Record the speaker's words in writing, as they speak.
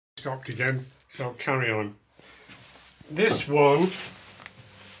Stopped again, so I'll carry on. This one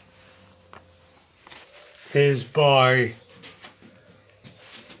is by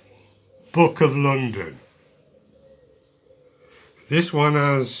Book of London. This one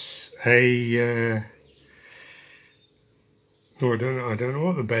has a I don't know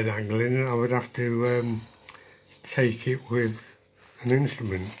what the bed angle is. I would have to take it with an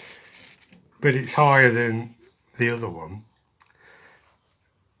instrument, but it's higher than the other one.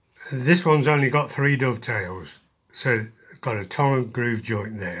 This one's only got 3 dovetails, so it's got a tongue and groove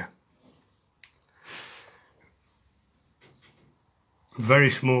joint there. Very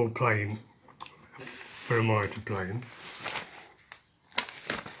small plane for a mitre plane.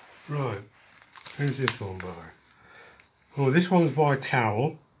 Right, who's this one by? Well, this one's by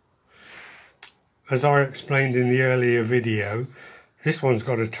Towel. As I explained in the earlier video, this one's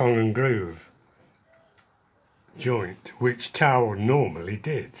got a tongue and groove joint, which Towel normally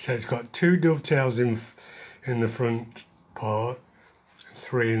did. So it's got 2 dovetails in the front part,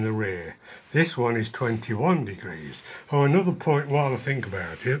 3 in the rear. This one is 21 degrees. Oh, another point while I think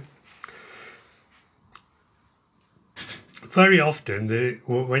about it. Very often,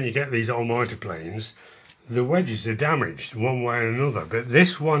 when you get these old mitre planes, the wedges are damaged one way or another. But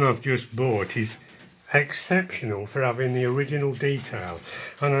this one I've just bought is exceptional for having the original detail.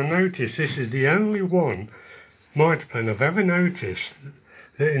 And I noticed this is the only one mitre plane I've ever noticed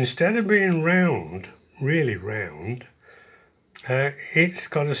that instead of being round, really round, it's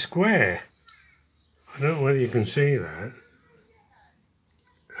got a square. I don't know whether you can see that.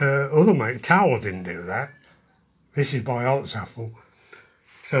 Other Towel didn't do that. This is by Holtzapffel,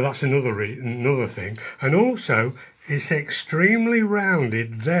 so that's another thing. And also, it's extremely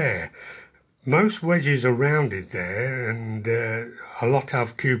rounded there. Most wedges are rounded there, and a lot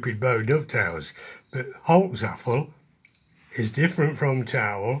have Cupid bow dovetails. But Holtzapffel is different from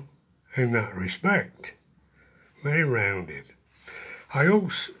Towel in that respect. Very rounded. I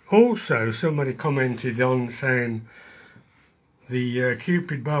also somebody commented on saying the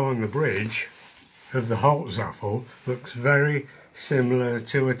Cupid bow on the bridge of the Holtzapffel looks very similar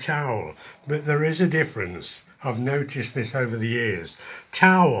to a Towel, but there is a difference. I've noticed this over the years.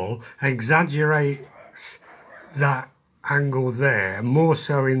 Towel exaggerates that angle there more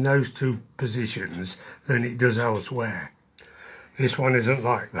so in those 2 positions than it does elsewhere. This one isn't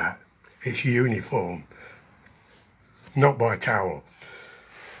like that. It's uniform. Not by Towel.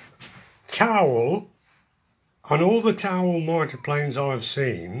 Towel, on all the Towel mitre planes I've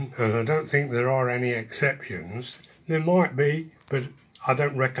seen, and I don't think there are any exceptions, there might be, but I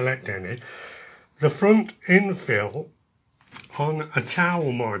don't recollect any, the front infill on a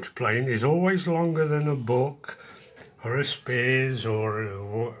Towel mitre plane is always longer than a Buck or a Spears or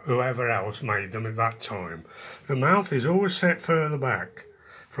whoever else made them at that time. The mouth is always set further back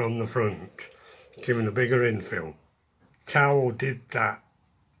from the front, giving a bigger infill. Towel did that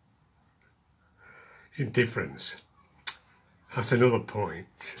in difference. That's another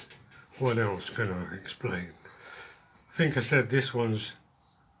point. What else can I explain? I think I said this one's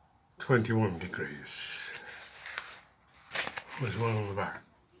 21 degrees. There's one on the back.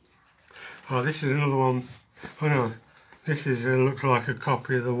 Oh, this is another one. Oh no, this is looks like a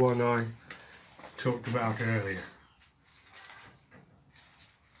copy of the one I talked about earlier.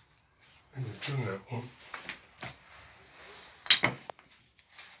 I've done that one.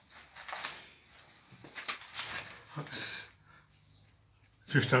 That's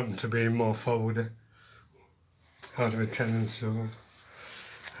just happened to be in my folder out of a 10 and sword.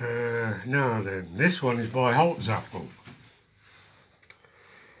 Now then, this one is by Holtzapffel.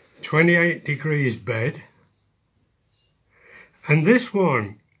 28 degrees bed. And this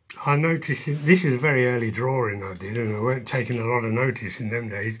one, I noticed, this is a very early drawing I did, and I weren't taking a lot of notice in them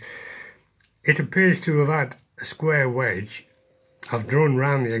days. It appears to have had a square wedge. I've drawn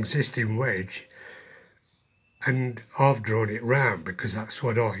round the existing wedge, and I've drawn it round because that's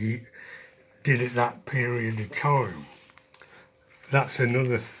what I did at that period of time. That's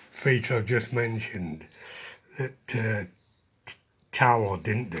another feature I've just mentioned that Towel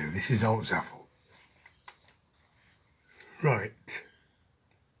didn't do. This is Holtzapffel. Right.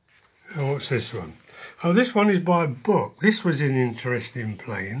 Oh, what's this one? Oh, this one is by Buck. This was an interesting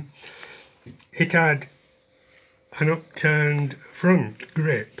plane. It had an upturned front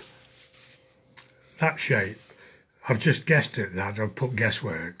grip. That shape. I've just guessed at that. I've put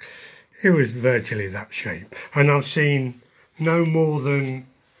guesswork. It was virtually that shape. And I've seen no more than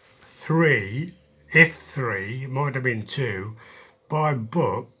 3, if 3, it might have been 2, by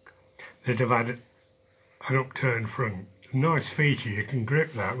Buck that have had an upturned front. Nice feature, you can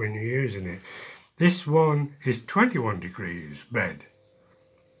grip that when you're using it. This one is 21 degrees bed.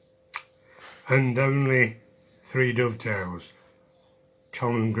 and only 3 dovetails.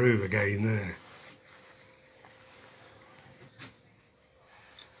 Tongue and groove again there.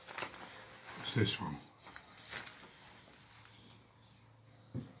 What's this one?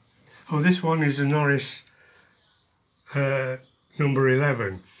 Oh, this one is a Norris number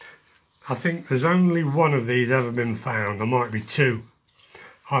 11. I think there's only one of these ever been found. There might be 2.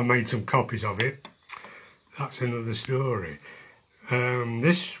 I made some copies of it. That's another story.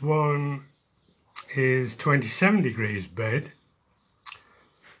 This one is 27 degrees bed.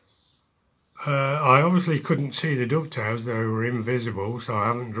 I obviously couldn't see the dovetails, they were invisible, so I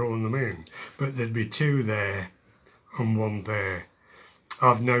haven't drawn them in. But there'd be 2 there and 1 there.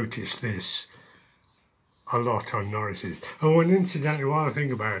 I've noticed this a lot on Norris's. Oh, and incidentally, while I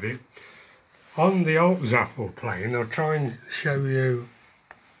think about it, on the Holtzapffel plane, I'll try and show you,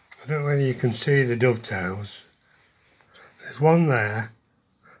 I don't know whether you can see the dovetails. There's 1 there,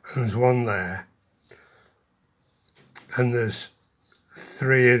 and there's 1 there, and there's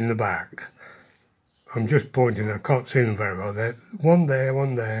 3 in the back. I'm just pointing, I can't see them very well there. 1 there,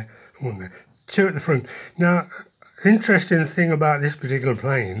 1 there, and 1 there. 2 at the front. Now, interesting thing about this particular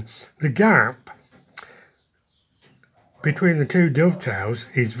plane, the gap between the 2 dovetails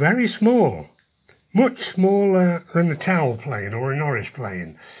is very small. Much smaller than a Towel plane or a Norris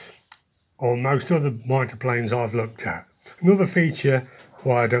plane, or most other Mitre planes I've looked at. Another feature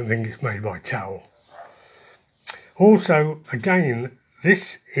why I don't think it's made by Towel. Also, again,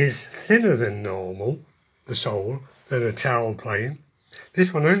 this is thinner than normal, the sole, than a Towel plane.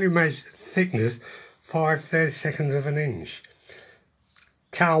 This one only measures thickness 5/32 of an inch.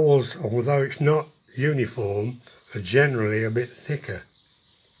 Towels, although it's not uniform, are generally a bit thicker.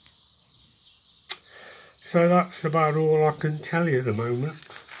 So that's about all I can tell you at the moment.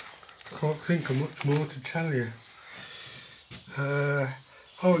 I can't think of much more to tell you. Oh,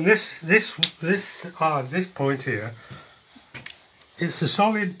 and this point here, it's a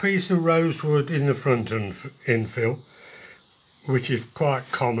solid piece of rosewood in the front infill, which is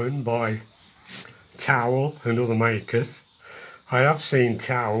quite common by Towel and other makers. I have seen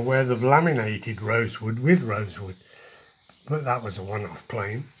Towel where they've laminated rosewood with rosewood, but that was a one-off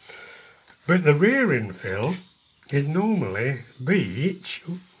plane. But the rear infill is normally beech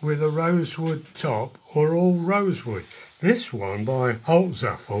with a rosewood top or all rosewood. This one by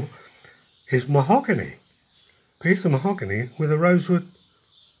Holtzapffel is mahogany, piece of mahogany with a rosewood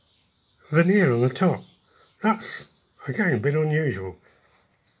veneer on the top. That's, again, a bit unusual.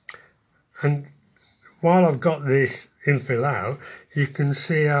 And while I've got this infill out, you can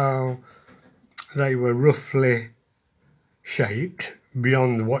see how they were roughly shaped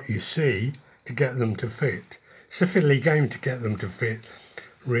beyond what you see to get them to fit. It's a fiddly game to get them to fit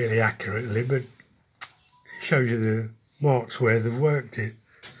really accurately, but it shows you the marks where they've worked it.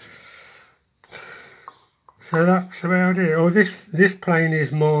 So that's about it. Oh, this plane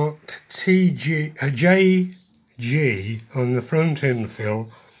is marked JG on the front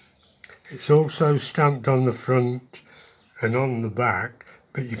infill. It's also stamped on the front and on the back,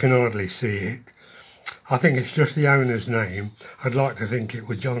 but you can hardly see it. I think it's just the owner's name. I'd like to think it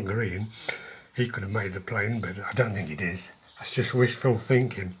was John Green. He could have made the plane, but I don't think it is. That's just wishful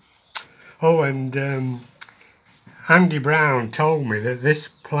thinking. Oh, and Andy Brown told me that this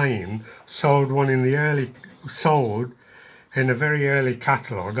plane sold in a very early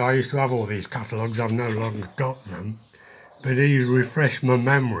catalogue. I used to have all these catalogues, I've no longer got them. But he refreshed my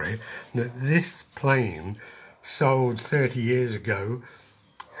memory that this plane sold 30 years ago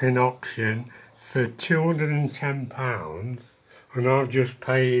in auction for £210, and I've just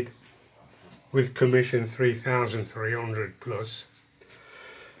paid with commission 3,300 plus.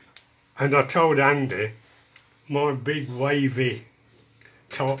 And I told Andy my big wavy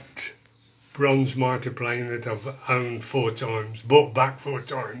topped bronze Mitre plane that I've owned 4 times, bought back 4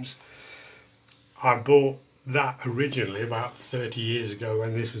 times. I bought that originally about 30 years ago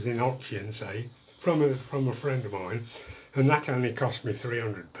when this was in auction, say, from a friend of mine, and that only cost me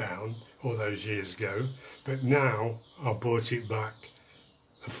 £300 all those years ago. But now I bought it back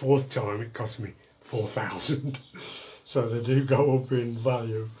the 4th time, it cost me 4,000. So they do go up in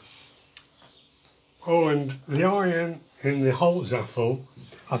value. Oh, and the iron in the Holtzapffel,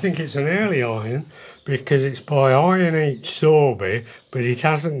 I think it's an early iron because it's by Iron H. Sorby, but it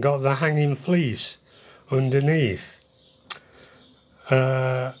hasn't got the hanging fleece underneath.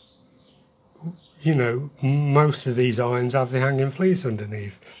 You know, most of these irons have the hanging fleece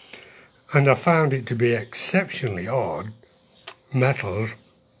underneath. And I found it to be exceptionally hard metals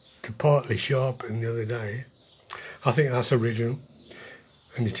to partly sharpen the other day. I think that's original,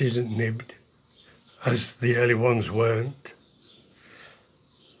 and it isn't nibbed, as the early ones weren't.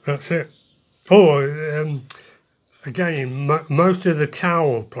 That's it. Again, most of the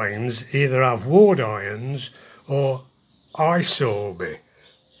towel planes either have wood irons or iSorby.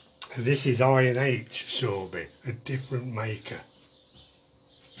 This is I&H Sorby, a different maker.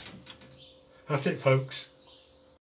 That's it, folks.